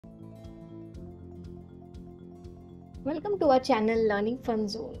Welcome to our channel Learning Fun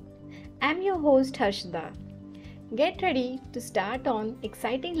Zone. I'm your host Harshda. Get ready to start on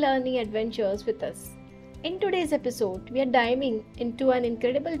exciting learning adventures with us. In today's episode, we are diving into an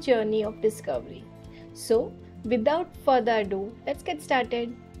incredible journey of discovery. So, without further ado, let's get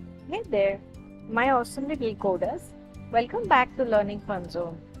started. Hey there, my awesome little coders. Welcome back to Learning Fun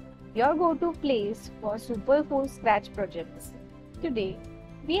Zone, your go-to place for super cool scratch projects. Today,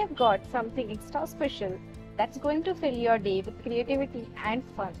 we have got something extra special that's going to fill your day with creativity and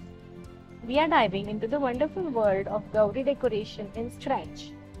fun. We are diving into the wonderful world of Gauri decoration in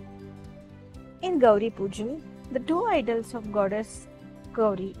Scratch. In Gauri Pujan, the two idols of goddess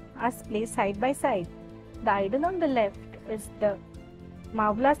Gauri are placed side by side. The idol on the left is the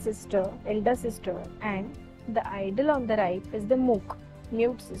Mavla sister, elder sister, and the idol on the right is the Mook,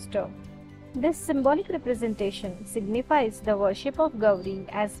 mute sister. This symbolic representation signifies the worship of Gauri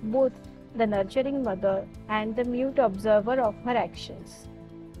as both the nurturing mother and the mute observer of her actions.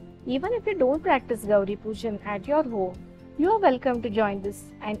 Even if you don't practice Gauri Pujan at your home, you are welcome to join this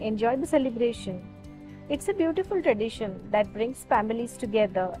and enjoy the celebration. It's a beautiful tradition that brings families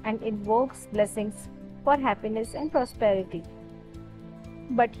together and invokes blessings for happiness and prosperity.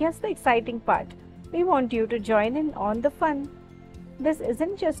 But here's the exciting part. We want you to join in on the fun. This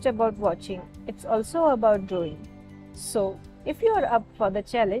isn't just about watching, it's also about doing. So, if you are up for the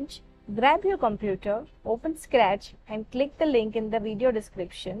challenge, grab your computer, open Scratch and click the link in the video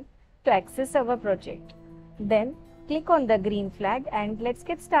description to access our project. Then, click on the green flag and let's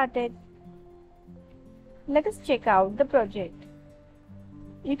get started. Let us check out the project.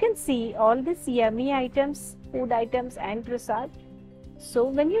 You can see all these yummy items, food items and Prasad. So,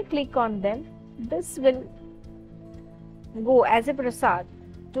 when you click on them, this will go as a Prasad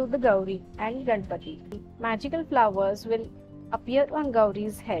to the Gauri and Ganpati. Magical flowers will appear on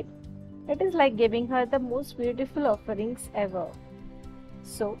Gauri's head. It is like giving her the most beautiful offerings ever.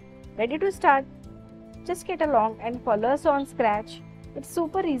 So, ready to start? Just get along and follow us on Scratch. It's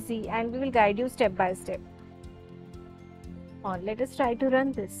super easy and we will guide you step by step. Let us try to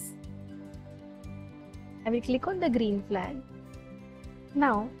run this. I will click on the green flag.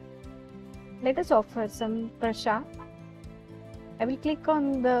 Now, let us offer some prasad. I will click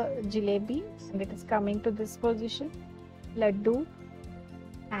on the jalebi and it is coming to this position. Laddo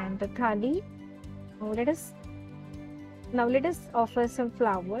and the thali. Now let us offer some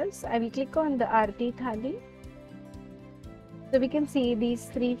flowers. I will click on the arti thali. So we can see these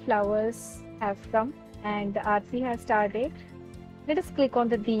three flowers have come and the arti has started. Let us click on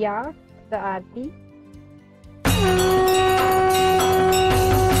the diya, the arti.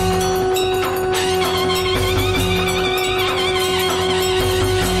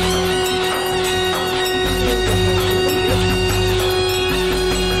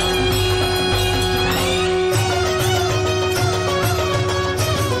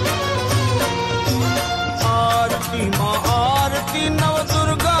 आरती माँ आरती नव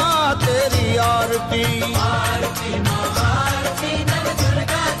दुर्गा तेरी आरती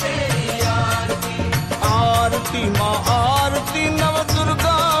आरती माँ आरती नव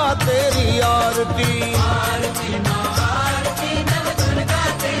दुर्गा तेरी आरती आरती माँ आरती नव दुर्गा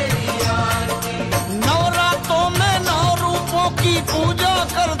तेरी आरती नवरात्रों में नौ रूपों की पूजा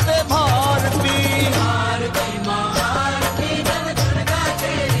करते भारती आरती माँ आरती नव दुर्गा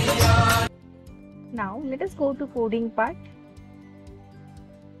तेरी आरती. Now let us go to coding part.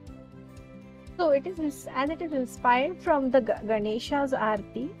 So it is inspired from the Ganesha's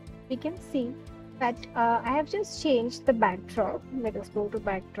Arti. We can see that I have just changed the backdrop. Let us go to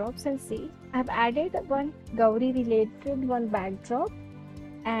backdrops and see. I have added one Gauri related one backdrop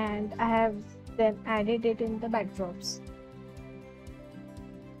and I have then added it in the backdrops.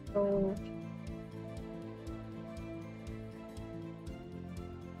 So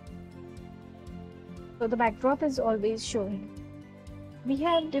the backdrop is always showing. We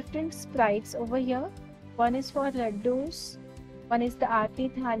have different sprites over here. One is for laddus, one is the arti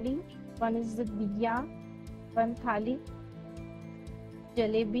thali, one is the diya, one thali,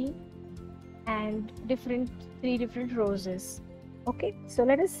 jalebi, and three different roses. Okay, so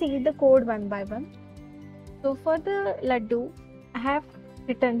let us see the code one by one. So for the laddu, I have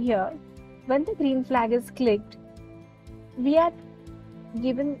written here, when the green flag is clicked, we have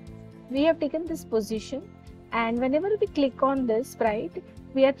taken this position. And whenever we click on this sprite,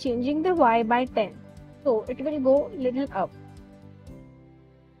 we are changing the Y by 10. So it will go little up.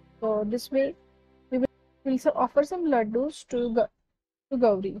 So this way, we will also offer some laddus to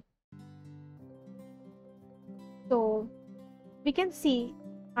Gauri. So we can see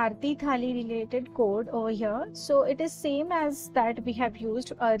Arti Thali related code over here. So it is same as that we have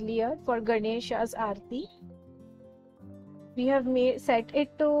used earlier for Ganesha's Arti. we have set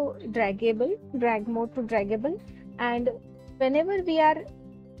it to drag mode to draggable, and whenever we are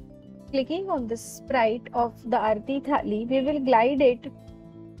clicking on the sprite of the arti thali, we will glide it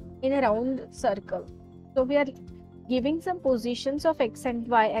in a round circle. So we are giving some positions of x and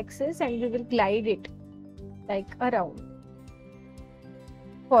y axis, and we will glide it like around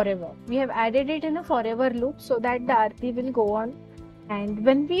forever. We have added it in a forever loop so that the arti will go on, and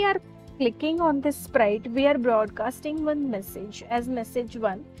when we are clicking on this sprite, we are broadcasting one message as message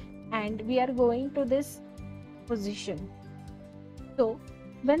 1, and we are going to this position. So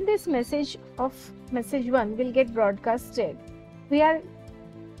when this message of message 1 will get broadcasted, we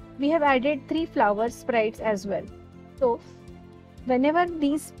have added 3 flower sprites as well. So whenever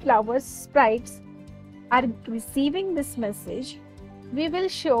these flower sprites are receiving this message, we will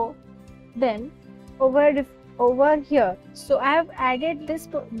show them over here. So I have added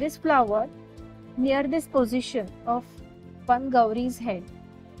this flower near this position of one Gauri's head,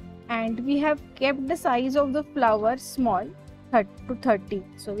 and we have kept the size of the flower small to 30.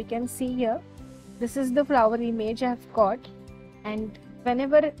 So we can see here, this is the flower image I have got, and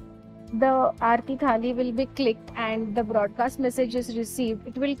whenever the arti thali will be clicked and the broadcast message is received,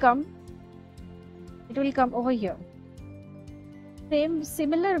 it will come over here.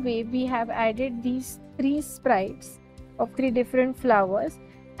 Similar way, we have added these 3 sprites of 3 different flowers,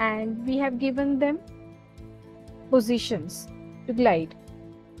 and we have given them positions to glide,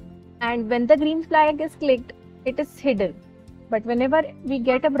 and when the green flag is clicked, it is hidden, but whenever we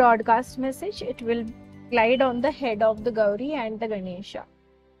get a broadcast message, it will glide on the head of the Gauri and the Ganesha.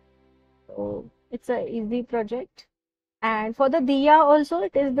 So it's a easy project. And for the diya also,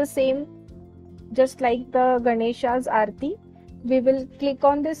 it is the same, just like the Ganesha's arti. We will click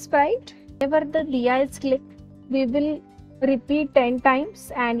on this sprite. Whenever the diya is clicked, we will repeat 10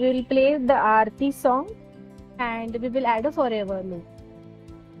 times, and we will play the arti song, and we will add a forever loop.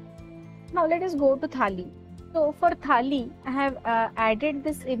 Now let us go to thali. So for thali, I have added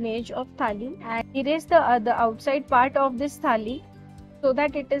this image of thali and erased the outside part of this thali so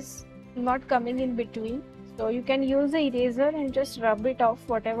that it is not coming in between. So you can use the eraser and just rub it off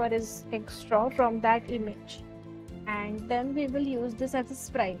whatever is extra from that image, and then we will use this as a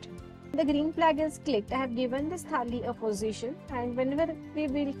sprite. The green flag is clicked. I have given this thali a position, and whenever we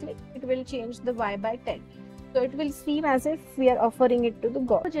will click, it will change the y by 10. So it will seem as if we are offering it to the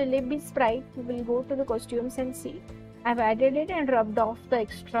god. Jalebi sprite, we will go to the costumes and see. I have added it and rubbed off the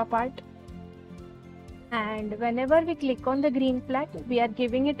extra part. And whenever we click on the green flag, we are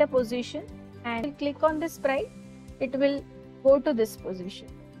giving it a position, and we click on the sprite, it will go to this position.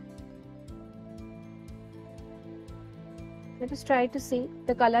 Let us try to see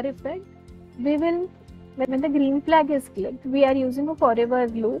the color effect. We will, when the green flag is clicked, we are using a forever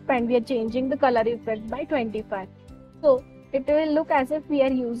loop, and we are changing the color effect by 25. So it will look as if we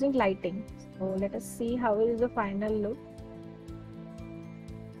are using lighting. So let us see how is the final look.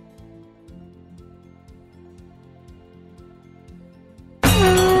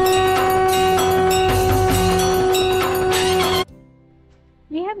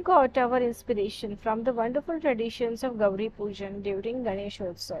 We have got our inspiration from the wonderful traditions of Gauri Pujan during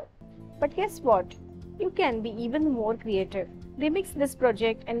Ganeshotsav. But guess what? You can be even more creative. Remix this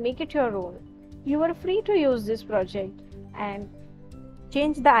project and make it your own. You are free to use this project and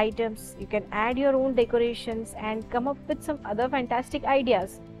change the items. You can add your own decorations and come up with some other fantastic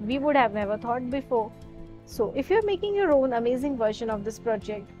ideas we would have never thought before. So if you're making your own amazing version of this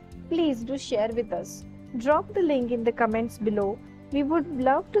project, please do share with us. Drop the link in the comments below. We would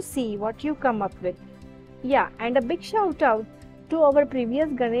love to see what you come up with. Yeah, and a big shout out to our previous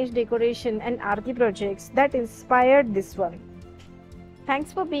Ganesh decoration and Aarti projects that inspired this one.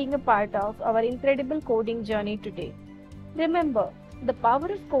 Thanks for being a part of our incredible coding journey today. Remember, the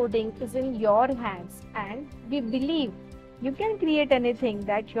power of coding is in your hands, and we believe you can create anything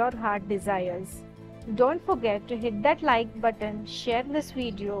that your heart desires. Don't forget to hit that like button, share this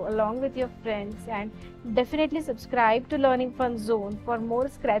video along with your friends, and definitely subscribe to Learning Fun Zone for more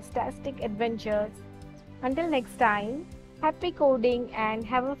scratch-tastic adventures. Until next time, happy coding and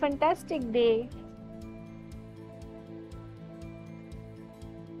have a fantastic day.